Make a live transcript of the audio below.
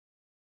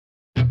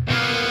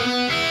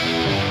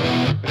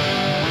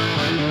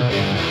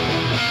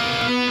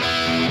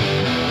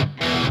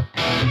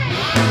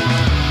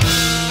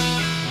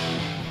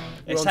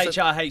It's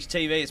HRH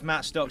TV, it's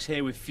Matt Stocks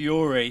here with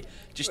Fury,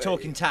 just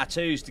talking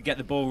tattoos to get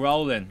the ball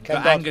rolling.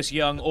 Got Angus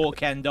Young or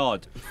Ken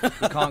Dodd. We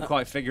can't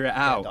quite figure it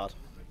out.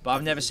 But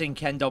I've never seen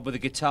Ken Dodd with a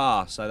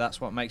guitar, so that's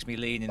what makes me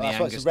lean in the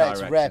Angus direction.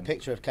 It's a rare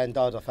picture of Ken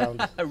Dodd I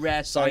found. A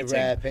rare sighting. A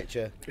rare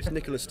picture. It's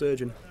Nicola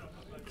Sturgeon.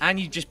 And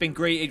you've just been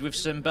greeted with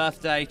some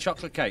birthday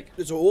chocolate cake.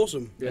 It's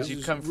awesome. Yeah,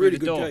 you've come through really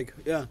the door. Good cake.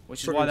 Yeah.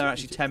 Which is why they're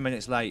actually 10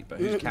 minutes late, but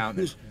who's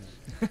counting?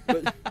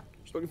 But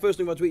it's like the first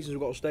thing I've tweeted since we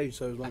got off stage,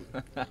 so it was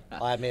like...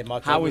 I made my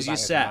How was your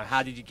set?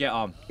 How did you get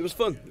on? It was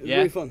fun. It was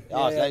really fun.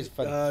 Oh, it was loads of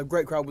fun.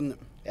 Great crowd, wasn't it?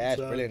 Yeah,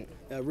 it's brilliant.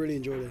 Yeah, I really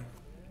enjoyed it.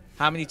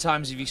 How many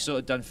times have you sort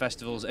of done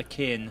festivals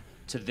akin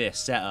to this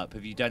setup?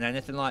 Have you done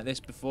anything like this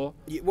before?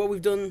 Yeah, well, we've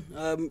done,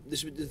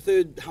 this is the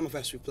third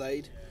Hammerfest we've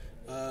played.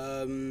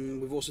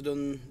 We've also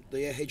done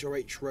the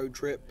HRH road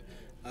trip.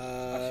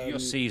 You're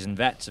seasoned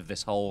vets of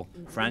this whole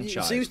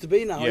franchise. It seems to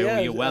be now,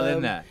 yeah. You're well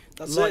in there.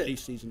 That's Lightly it.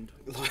 seasoned.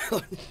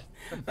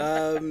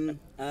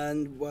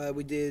 And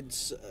we did...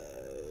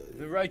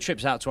 the road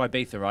trip's out to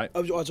Ibiza, right?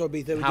 I was to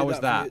Ibiza. How was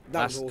that?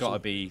 That's awesome. Got to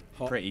be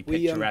pretty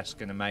We, picturesque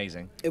and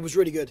amazing. It was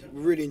really good.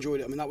 We really enjoyed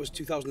it. I mean, that was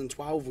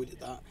 2012 we did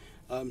that.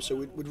 So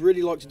we'd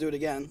really like to do it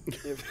again.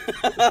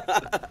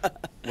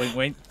 Wink,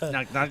 wink,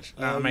 nudge, nudge.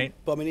 No, mate.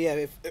 But I mean,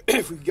 yeah,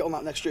 if we could get on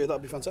that next year,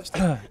 that'd be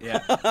fantastic. Yeah,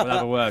 we'll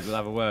have a word. We'll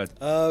have a word.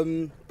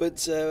 And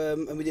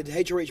we did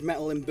HRH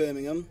Metal in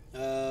Birmingham.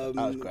 That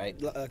was great.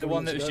 The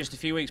one that was just a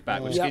few weeks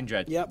back with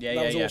Skindred. Yeah,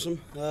 that was awesome.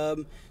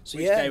 So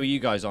Which day were you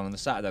guys on the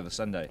Saturday or the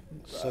Sunday?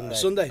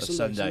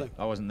 Sunday.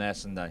 I wasn't there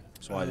Sunday,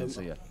 so I didn't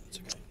see you. It's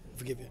okay.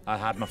 Forgive you. I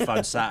had my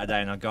fun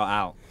Saturday and I got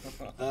out.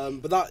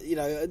 But that, you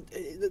know,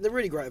 they're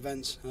really great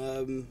events,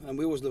 and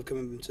we always love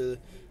coming to,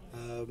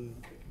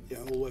 you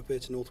know, all the way up here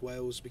to North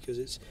Wales because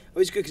it's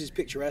good because it's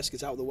picturesque,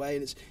 it's out of the way,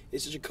 and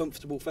it's such a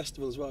comfortable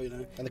festival as well, you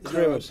know. And the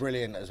crew are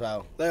brilliant as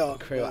well. They are.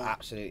 The crew are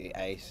absolutely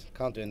ace.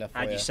 Can't do enough for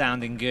you. Had you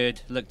sounding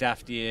good, looked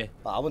after you.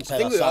 But I wouldn't say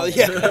they're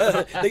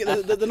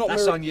not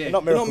That's on you. They're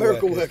not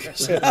miracle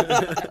workers.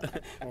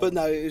 But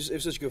no, it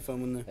was such good fun,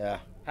 wasn't it? Yeah.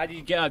 How did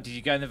you get up? Did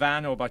you go in the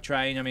van or by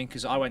train? I mean,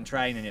 because I went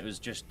train and it was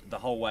just the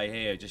whole way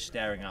here, just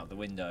staring out the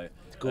window.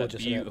 It's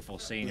gorgeous, beautiful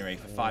scenery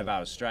for 5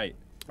 hours straight.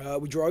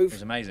 We drove. It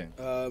was amazing.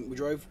 We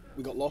drove.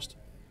 We got lost.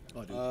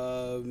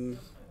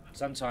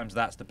 Sometimes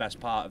that's the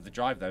best part of the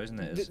drive, though, isn't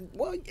it?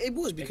 Well, it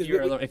was because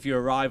if you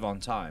arrive on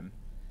time,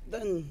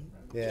 then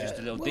just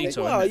a little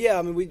detour. Well, yeah,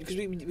 I mean, because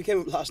we came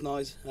up last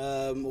night,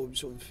 or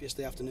sort of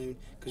yesterday afternoon,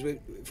 because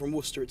from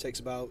Worcester it takes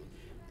about,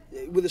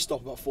 with a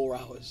stop, about 4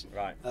 hours.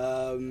 Right.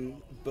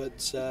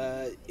 But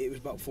it was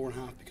about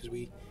 4.5 because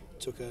we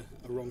took a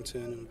wrong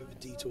turn and a bit of a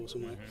detour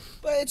somewhere.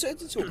 But it's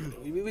all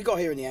good. We got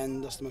here in the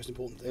end. That's the most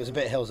important thing. It was a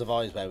bit Hills of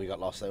Eyes where we got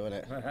lost, though,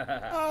 wasn't it?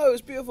 Oh, it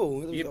was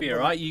beautiful. You'd be all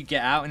right. You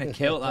get out in a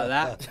kilt like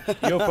that.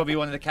 You're probably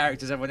one of the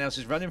characters everyone else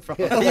is running from.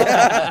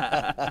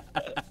 A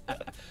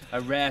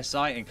rare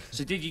sighting.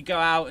 So did you go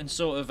out and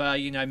sort of,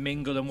 you know,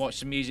 mingle and watch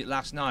some music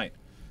last night?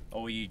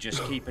 Or were you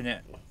just keeping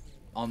it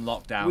on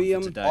lockdown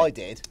for today? I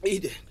did. He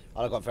did.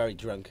 I got very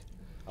drunk.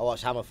 I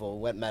watched Hammerfall,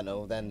 went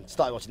mental, then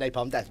started watching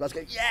Napalm Death. I was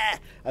going, yeah!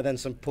 And then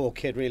some poor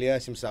kid really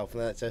hurt himself,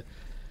 and they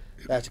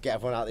had to get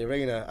everyone out of the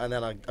arena. And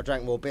then I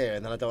drank more beer,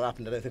 and then I don't know what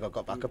happened. I don't think I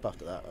got back up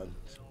after that.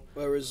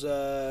 Whereas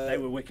they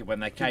were wicked when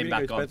they came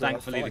back on.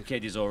 Thankfully, the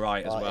kid is all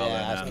right as well.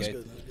 Yeah, and, that's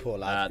good. Poor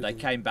lad. They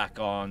came back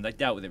on. They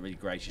dealt with it really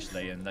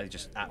graciously, and they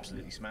just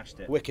absolutely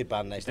smashed it. Wicked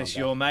band, Is this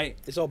your mate?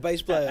 It's our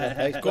bass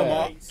player. Come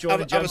on, Do you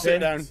want to jump sit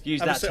in? down.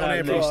 Use Have a that sit on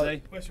term here,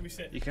 loosely. Where should we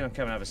sit? You can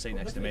come and have a seat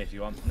next to me if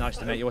you want. Nice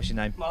to meet you. What's your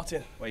name?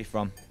 Martin. Where are you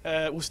from?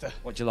 Worcester.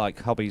 What do you like?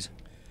 Hobbies?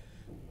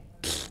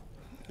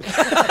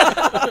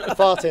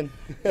 Farting.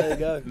 There you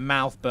go.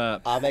 Mouth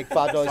burp. I make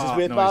fart noises Fart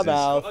with noises. my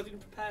mouth. I didn't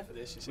prepare for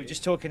this. We're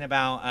just talking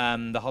about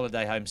the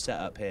holiday home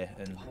setup here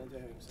and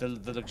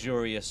the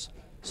luxurious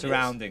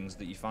surroundings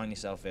that you find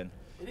yourself in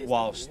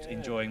whilst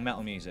enjoying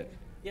metal music.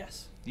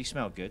 Yes. You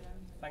smell good.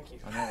 Thank you.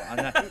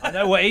 I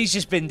know what he's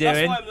just been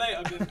doing.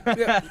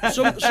 That's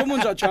why I'm late.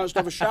 Someone's had a chance to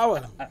have a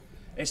shower.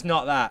 It's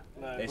not that.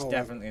 No. It's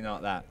definitely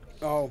not that.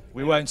 Oh.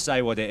 We won't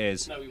say what it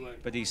is. No, we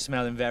won't. But he's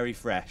smelling very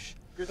fresh.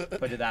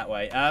 Put it that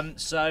way.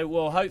 So,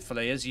 well,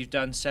 hopefully, as you've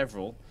done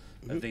several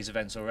of these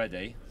events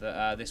already,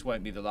 that this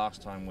won't be the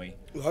last time we.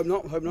 Hope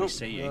not. Hope not. We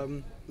see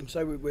you.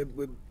 So we're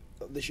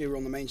this year we're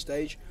on the main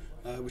stage,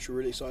 which we're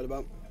really excited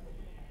about.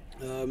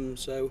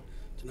 So.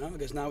 I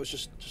guess now it's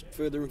just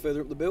further and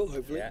further up the bill,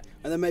 hopefully. Yeah.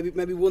 And then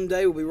maybe one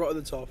day we'll be right at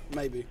the top.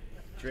 Maybe.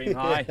 Dream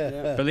high.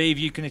 Yeah. Believe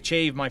you can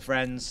achieve, my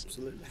friends.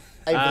 Absolutely.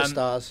 Aim for the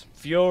stars.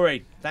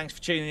 Fury, thanks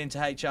for tuning in to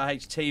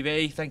HRH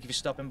TV. Thank you for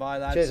stopping by,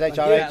 lads. Cheers,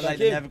 HRH.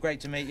 Never great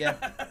to meet you.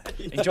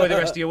 Enjoy the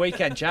rest of your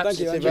weekend, chaps.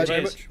 Thank you very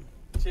Cheers. much.